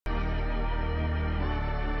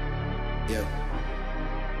Yeah.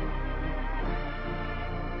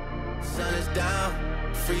 Sun is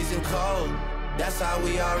down, freezing cold. That's how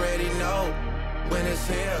we already know when it's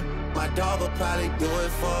here. My dog will probably do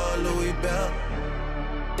it for Louis Bell.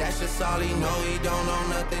 That's just all he know, he don't know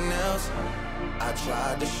nothing else. I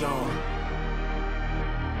tried to show him.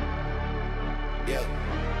 Yeah.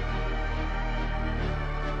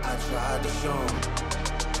 I tried to show him.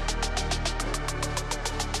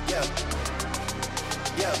 Yeah.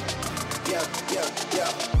 Yeah. Yeah. Yeah.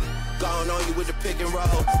 Yeah. Gone on you with the pick and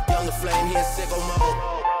roll. Younger flame, he in sicko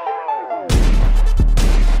mode.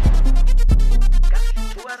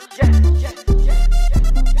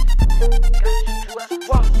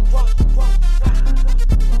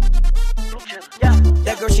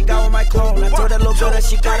 That girl, she got on my clone. I told that little girl that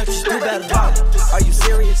she got it, just do better. Are you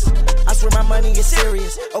serious? I swear my money is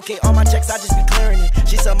serious. Okay, all my checks, I just be clearing it.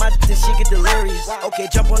 She saw my then she get delirious. Okay,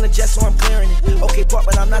 jump on the jet, so I'm clearing it. Okay, pop,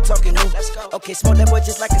 but I'm not talking new. Okay, smoke that boy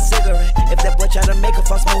just like a cigarette. If that boy try to make a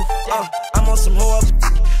fuss move, I'm on some whole other.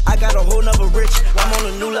 I got a whole nother rich. I'm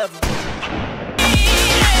on a new level.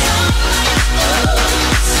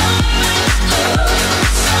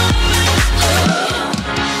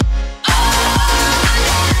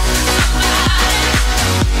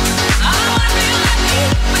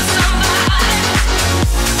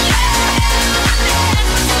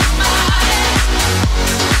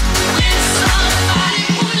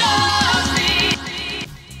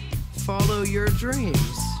 Follow your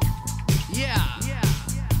dreams. Yeah.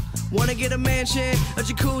 Wanna get a mansion, a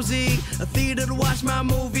jacuzzi, a theater to watch my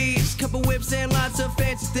movies, couple whips and lots of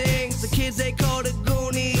fancy things. The kids they call the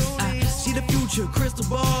Goonies. I see the future, crystal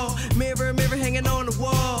ball,